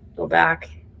 go back,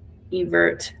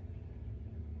 evert,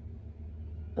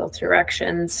 both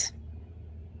directions.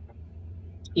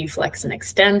 You flex and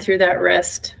extend through that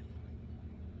wrist.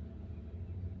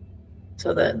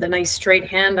 So the nice straight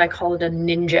hand, I call it a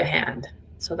ninja hand.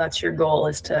 So that's your goal,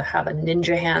 is to have a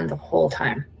ninja hand the whole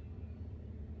time.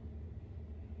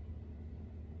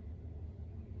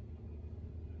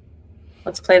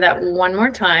 Let's play that one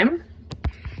more time.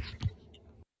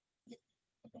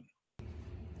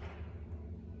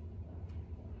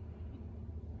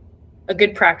 A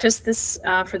good practice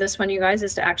for this one, you guys,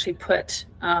 is to actually put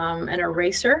an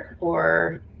eraser,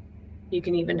 or you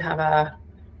can even have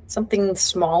something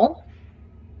small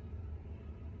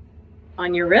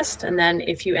on your wrist. And then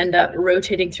if you end up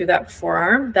rotating through that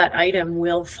forearm, that item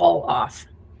will fall off.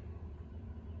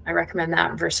 I recommend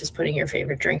that versus putting your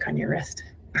favorite drink on your wrist.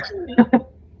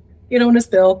 You don't want to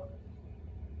spill.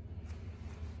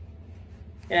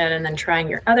 And then trying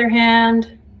your other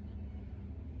hand.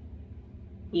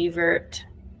 Evert,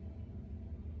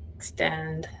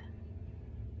 extend,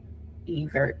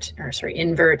 invert,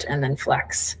 and then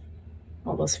flex.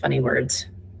 All those funny words.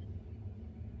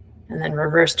 And then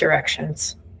reverse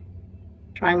directions.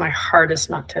 Trying my hardest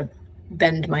not to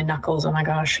bend my knuckles. Oh my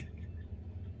gosh.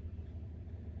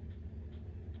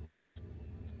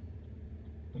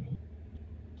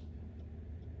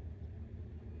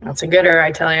 That's a gooder,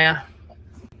 I tell you.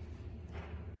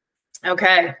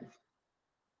 Okay.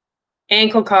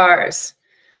 Ankle cars.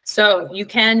 So you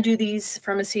can do these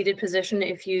from a seated position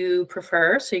if you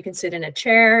prefer. So you can sit in a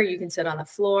chair, you can sit on the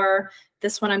floor.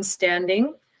 This one I'm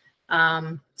standing.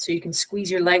 So you can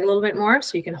squeeze your leg a little bit more.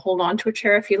 So you can hold on to a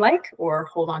chair if you like, or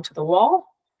hold on to the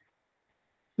wall.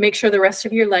 Make sure the rest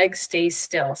of your leg stays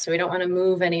still. So we don't want to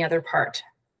move any other part.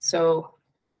 So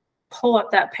pull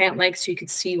up that pant leg so you can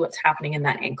see what's happening in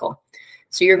that ankle.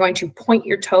 So you're going to point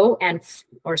your toe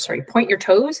point your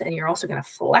toes, and you're also going to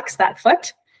flex that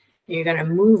foot. You're going to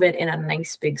move it in a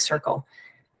nice big circle.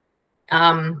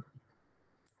 I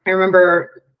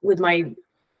remember I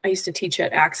used to teach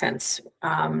at Accents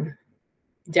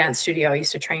dance studio. I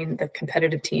used to train the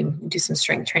competitive team, do some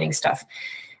strength training stuff.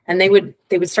 And they would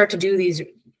start to do these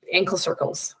ankle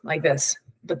circles like this,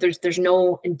 but there's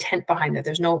no intent behind that.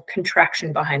 There's no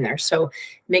contraction behind there. So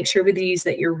make sure with these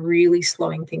that you're really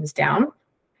slowing things down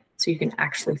so you can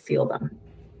actually feel them.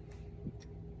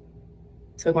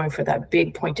 So going for that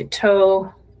big pointed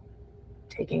toe,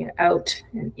 taking it out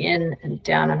and in and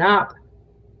down and up.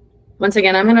 Once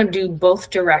again, I'm going to do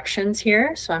both directions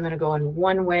here. So I'm going to go in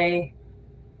one way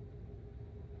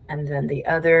and then the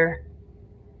other.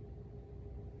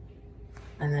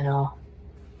 And then I'll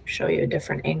show you a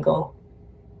different angle.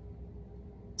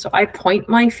 So I point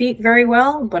my feet very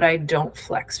well, but I don't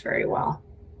flex very well.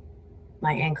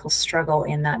 My ankles struggle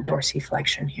in that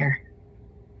dorsiflexion here.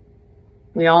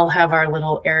 We all have our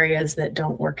little areas that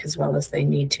don't work as well as they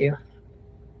need to.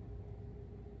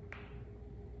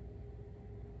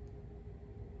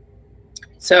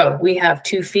 So we have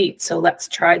 2 feet. So let's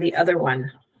try the other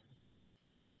one.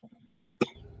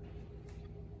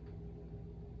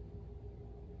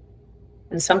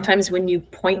 And sometimes when you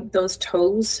point those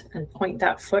toes and point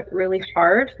that foot really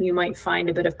hard, you might find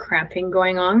a bit of cramping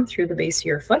going on through the base of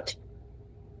your foot.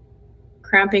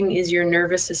 Cramping is your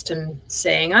nervous system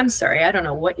saying, I'm sorry, I don't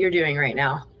know what you're doing right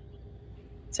now.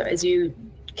 So as you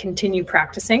continue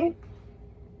practicing,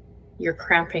 your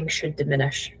cramping should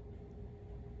diminish.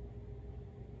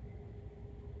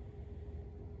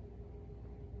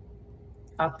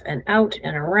 Up and out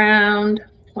and around,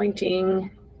 pointing,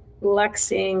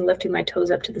 flexing, lifting my toes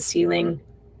up to the ceiling.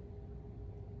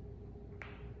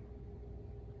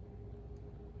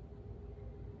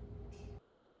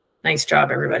 Nice job,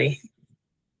 everybody.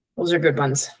 Those are good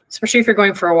ones, especially if you're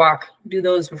going for a walk. Do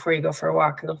those before you go for a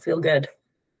walk. It'll feel good.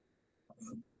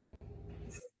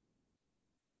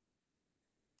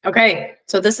 Okay,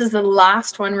 so this is the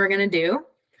last one we're going to do.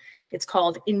 It's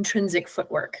called intrinsic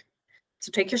footwork.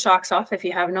 So take your socks off if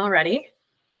you haven't already.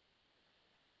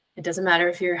 It doesn't matter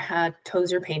if your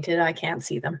toes are painted. I can't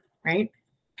see them, right?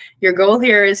 Your goal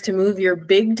here is to move your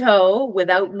big toe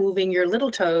without moving your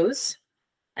little toes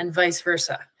and vice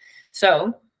versa.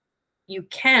 So you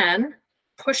can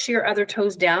push your other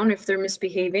toes down if they're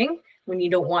misbehaving when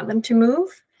you don't want them to move.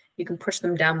 You can push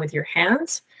them down with your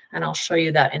hands, and I'll show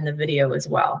you that in the video as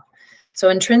well. So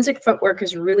intrinsic footwork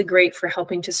is really great for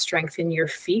helping to strengthen your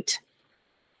feet,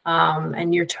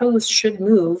 and your toes should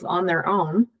move on their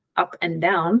own up and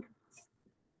down,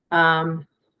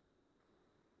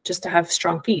 just to have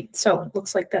strong feet. So it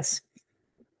looks like this.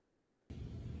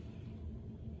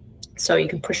 So you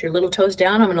can push your little toes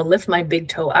down. I'm going to lift my big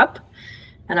toe up,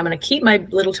 and I'm going to keep my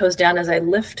little toes down as I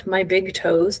lift my big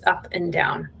toes up and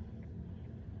down.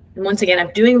 And once again,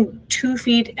 if doing 2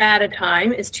 feet at a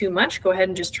time is too much, go ahead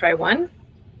and just try 1.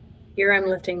 Here I'm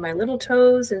lifting my little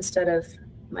toes instead of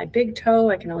my big toe.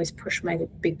 I can always push my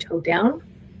big toe down.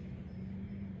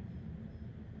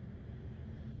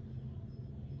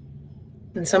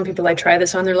 And some people, I try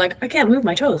this on, they're like, I can't move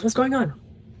my toes. What's going on?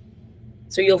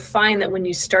 So you'll find that when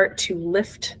you start to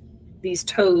lift these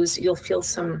toes, you'll feel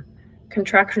some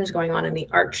contractions going on in the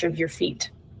arch of your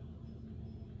feet.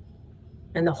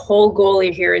 And the whole goal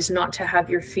here is not to have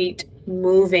your feet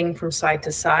moving from side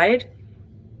to side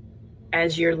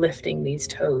as you're lifting these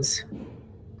toes.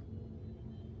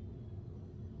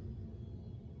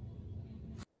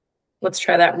 Let's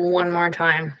try that one more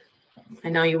time. I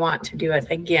know you want to do it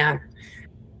again.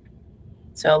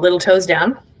 So little toes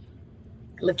down,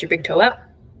 lift your big toe up,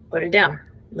 put it down,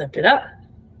 lift it up,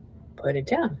 put it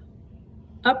down,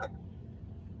 up,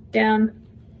 down.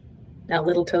 Now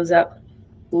little toes up,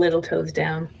 little toes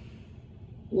down,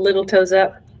 little toes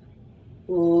up,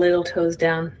 little toes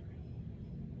down.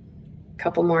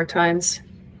 Couple more times.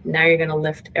 Now you're going to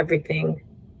lift everything.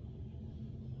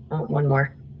 Oh, one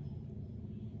more.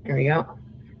 There we go.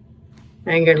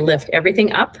 Now you're going to lift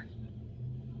everything up,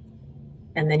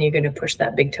 and then you're going to push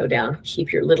that big toe down.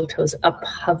 Keep your little toes up,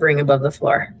 hovering above the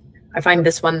floor. I find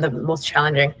this one the most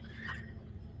challenging.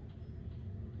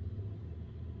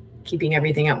 Keeping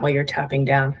everything up while you're tapping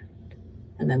down.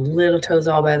 And then little toes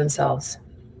all by themselves.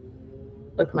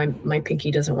 Look, my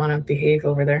pinky doesn't want to behave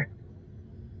over there.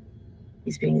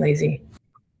 He's being lazy.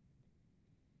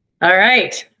 All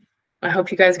right. I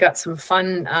hope you guys got some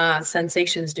fun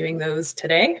sensations doing those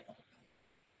today.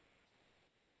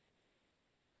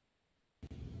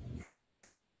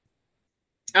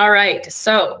 All right,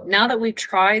 so now that we've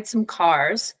tried some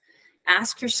cars,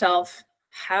 ask yourself,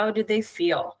 how did they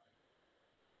feel?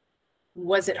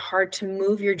 Was it hard to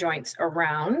move your joints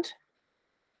around?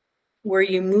 Were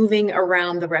you moving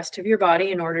around the rest of your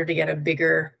body in order to get a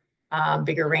bigger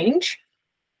range?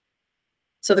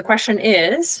 So the question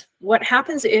is, what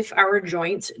happens if our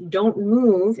joints don't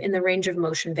move in the range of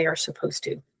motion they are supposed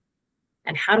to?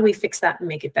 And how do we fix that and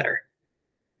make it better?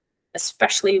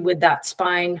 Especially with that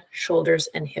spine, shoulders,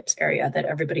 and hips area that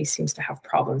everybody seems to have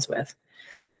problems with.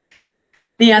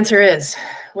 The answer is,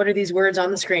 what are these words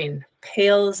on the screen?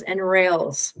 PALS and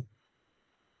rails.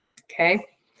 Okay,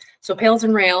 so PALS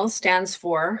and rails stands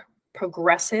for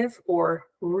progressive or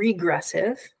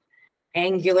regressive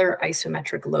angular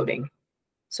isometric loading.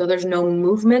 So there's no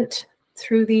movement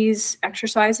through these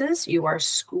exercises. You are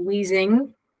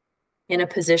squeezing in a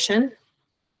position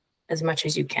as much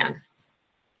as you can.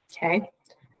 Okay.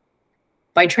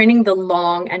 By training the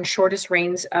long and shortest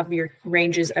ranges of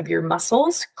your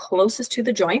muscles closest to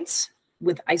the joints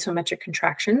with isometric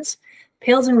contractions,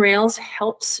 PALS and rails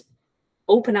helps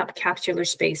open up capsular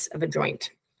space of a joint.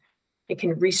 It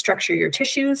can restructure your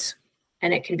tissues,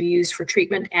 and it can be used for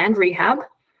treatment and rehab.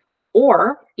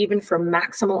 or even for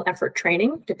maximal effort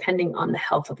training, depending on the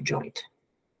health of the joint.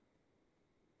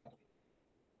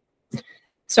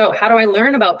 So how do I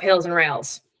learn about Pails and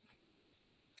Rails?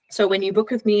 So when you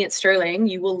book with me at Sterling,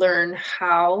 you will learn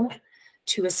how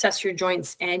to assess your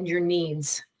joints and your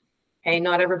needs. Okay,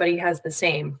 not everybody has the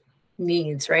same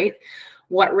needs, right?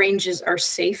 What ranges are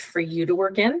safe for you to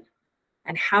work in,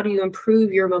 and how do you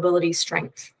improve your mobility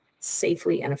strength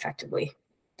safely and effectively?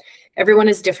 Everyone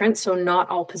is different, so not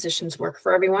all positions work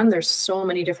for everyone. There's so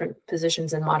many different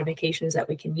positions and modifications that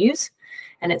we can use,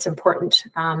 and it's important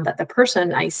that the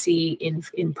person I see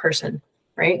in person,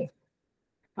 right?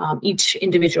 Each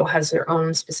individual has their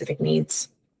own specific needs.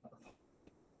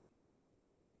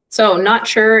 So not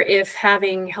sure if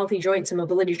having healthy joints and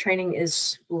mobility training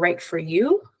is right for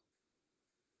you.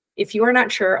 If you are not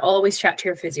sure, always chat to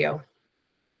your physio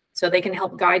so they can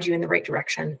help guide you in the right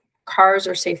direction. Cars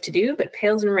are safe to do, but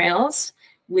Pails and Rails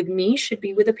with me should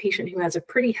be with a patient who has a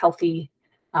pretty healthy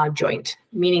joint,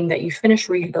 meaning that you finish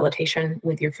rehabilitation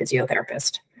with your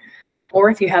physiotherapist, or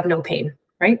if you have no pain,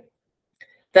 right?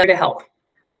 They're to help.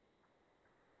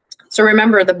 So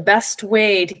remember, the best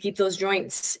way to keep those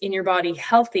joints in your body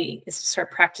healthy is to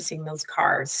start practicing those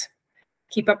CARs.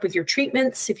 Keep up with your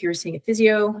treatments if you're seeing a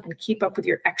physio, and keep up with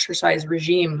your exercise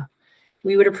regime.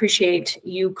 We would appreciate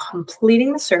you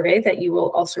completing the survey that you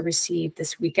will also receive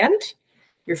this weekend.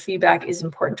 Your feedback is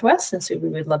important to us, and so we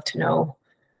would love to know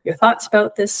your thoughts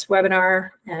about this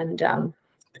webinar and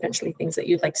potentially things that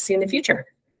you'd like to see in the future.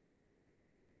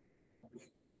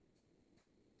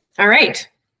 All right.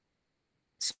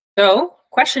 So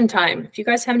question time. If you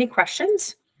guys have any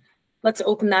questions, let's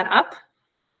open that up.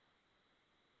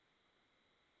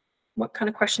 What kind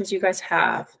of questions do you guys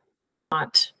have?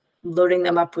 Not loading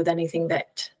them up with anything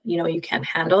that you can't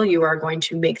handle. You are going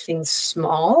to make things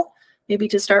small, maybe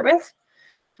to start with,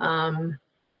 and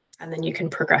then you can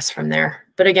progress from there.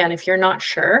 But again, if you're not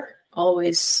sure,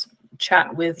 always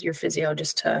chat with your physio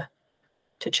just to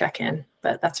check in.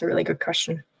 But that's a really good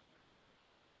question.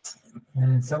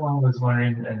 And someone was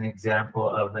wondering an example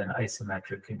of an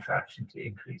isometric contraction to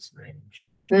increase range.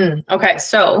 Okay,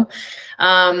 so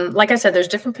like I said, there's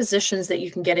different positions that you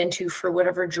can get into for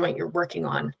whatever joint you're working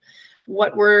on.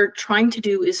 What we're trying to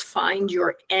do is find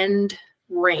your end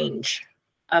range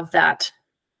of that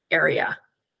area.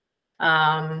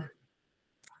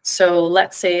 So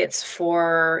let's say it's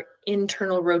for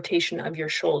internal rotation of your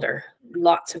shoulder.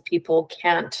 Lots of people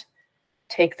can't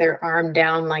take their arm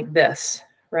down like this,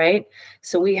 right?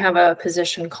 So we have a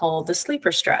position called the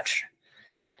sleeper stretch.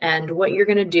 And what you're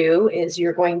going to do is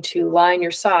you're going to lie on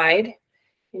your side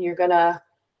and you're going to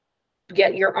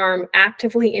get your arm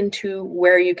actively into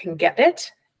where you can get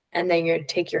it. And then you're going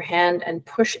to take your hand and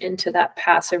push into that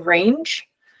passive range.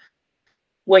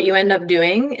 What you end up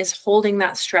doing is holding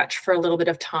that stretch for a little bit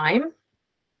of time.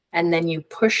 And then you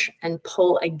push and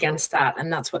pull against that.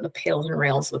 And that's what the Pails and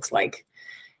Rails looks like.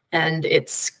 And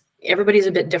everybody's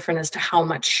a bit different as to how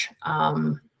much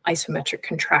isometric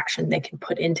contraction they can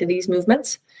put into these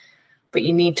movements. But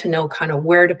you need to know kind of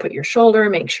where to put your shoulder,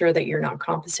 make sure that you're not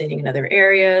compensating in other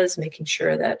areas, making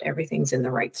sure that everything's in the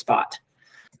right spot.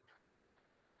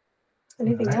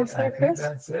 Anything else there, Chris? I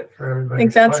think that's it for everybody. I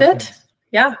think that's it.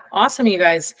 Yeah, awesome, you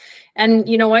guys. And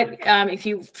you know what? If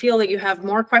you feel that you have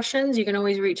more questions, you can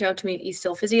always reach out to me at East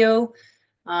Hill Physio.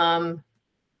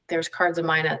 There's cards of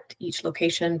mine at each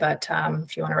location, but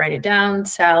if you want to write it down,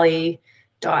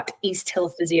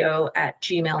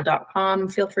 sally.easthillphysio@gmail.com.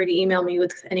 Feel free to email me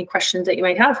with any questions that you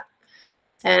might have.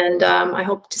 And I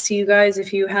hope to see you guys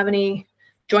if you have any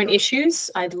joint issues.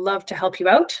 I'd love to help you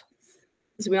out,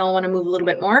 because we all want to move a little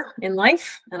bit more in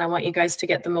life, and I want you guys to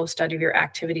get the most out of your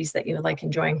activities that you like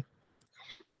enjoying.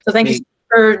 So thank you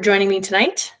for joining me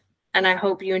tonight, and I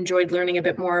hope you enjoyed learning a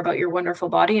bit more about your wonderful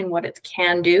body and what it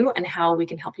can do and how we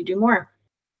can help you do more.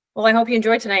 Well, I hope you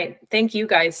enjoyed tonight. Thank you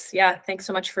guys. Yeah, thanks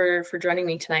so much for joining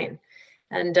me tonight.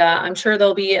 And I'm sure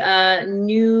there'll be a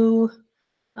new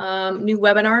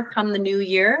webinar come the new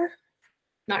year.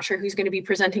 Not sure who's going to be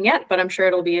presenting yet, but I'm sure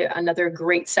it'll be another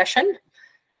great session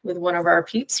with one of our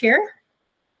peeps here.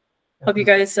 Hope you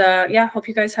guys, hope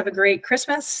you guys have a great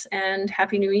Christmas and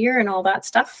Happy New Year and all that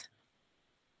stuff.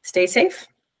 Stay safe.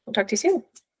 We'll talk to you soon.